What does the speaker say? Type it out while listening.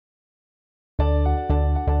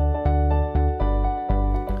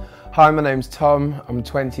Hi, my name's Tom, I'm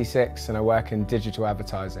 26 and I work in digital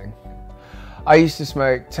advertising. I used to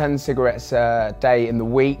smoke 10 cigarettes a day in the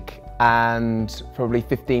week and probably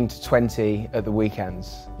 15 to 20 at the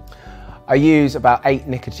weekends. I use about 8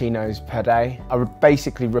 Nicoccinos per day. I would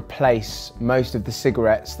basically replace most of the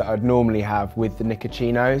cigarettes that I'd normally have with the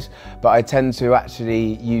Nicoccinos, but I tend to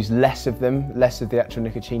actually use less of them, less of the actual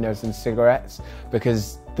Nicoccinos than cigarettes,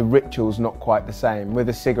 because the ritual's not quite the same. With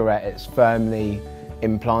a cigarette, it's firmly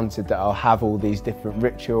implanted that I'll have all these different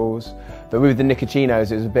rituals, but with the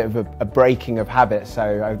Nicoccinos it was a bit of a breaking of habit,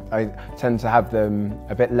 so I tend to have them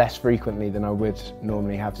a bit less frequently than I would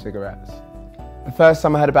normally have cigarettes. The first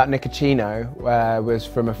time I heard about Nicoccino was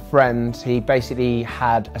from a friend. He basically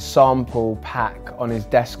had a sample pack on his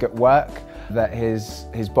desk at work that his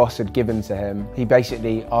boss had given to him. He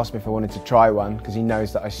basically asked me if I wanted to try one because he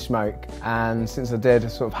knows that I smoke, and since I did, I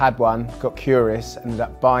sort of had one, got curious, ended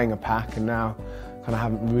up buying a pack, and now kind of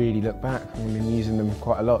haven't really looked back. I've been using them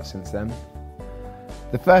quite a lot since then.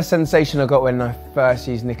 The first sensation I got when I first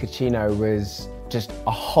used Nicoccino was just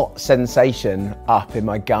a hot sensation up in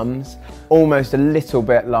my gums. Almost a little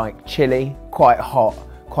bit like chili, quite hot,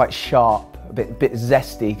 quite sharp, a bit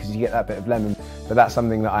zesty because you get that bit of lemon. But that's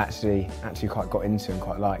something that I actually quite got into and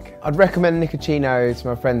quite like. I'd recommend Nicoccino to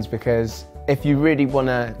my friends because if you really want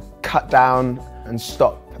to cut down and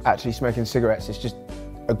stop actually smoking cigarettes, it's just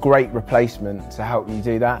a great replacement to help you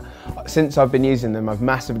do that. Since I've been using them, I've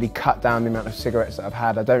massively cut down the amount of cigarettes that I've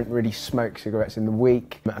had. I don't really smoke cigarettes in the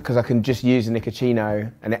week because I can just use a Nicoccino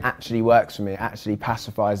and it actually works for me. It actually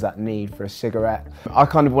pacifies that need for a cigarette. I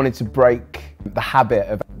kind of wanted to break the habit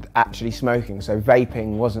of actually smoking, so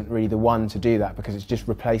vaping wasn't really the one to do that because it's just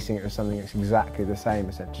replacing it with something that's exactly the same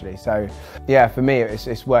essentially. So yeah, for me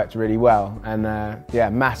it's worked really well, and yeah,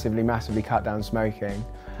 massively cut down smoking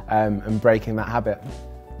and breaking that habit.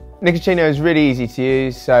 Nicoccino is really easy to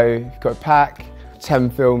use, so you've got a pack,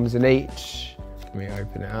 10 films in each. Let me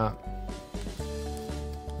open it up.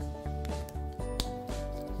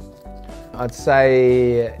 I'd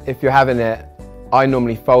say if you're having it, I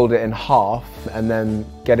normally fold it in half and then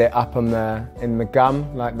get it up on in the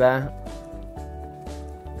gum, like there.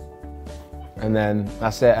 And then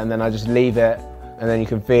that's it, and then I just leave it, and then you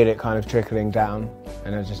can feel it kind of trickling down,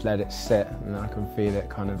 and I just let it sit, and then I can feel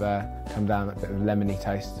it kind of come down, that bit of lemony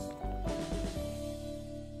taste.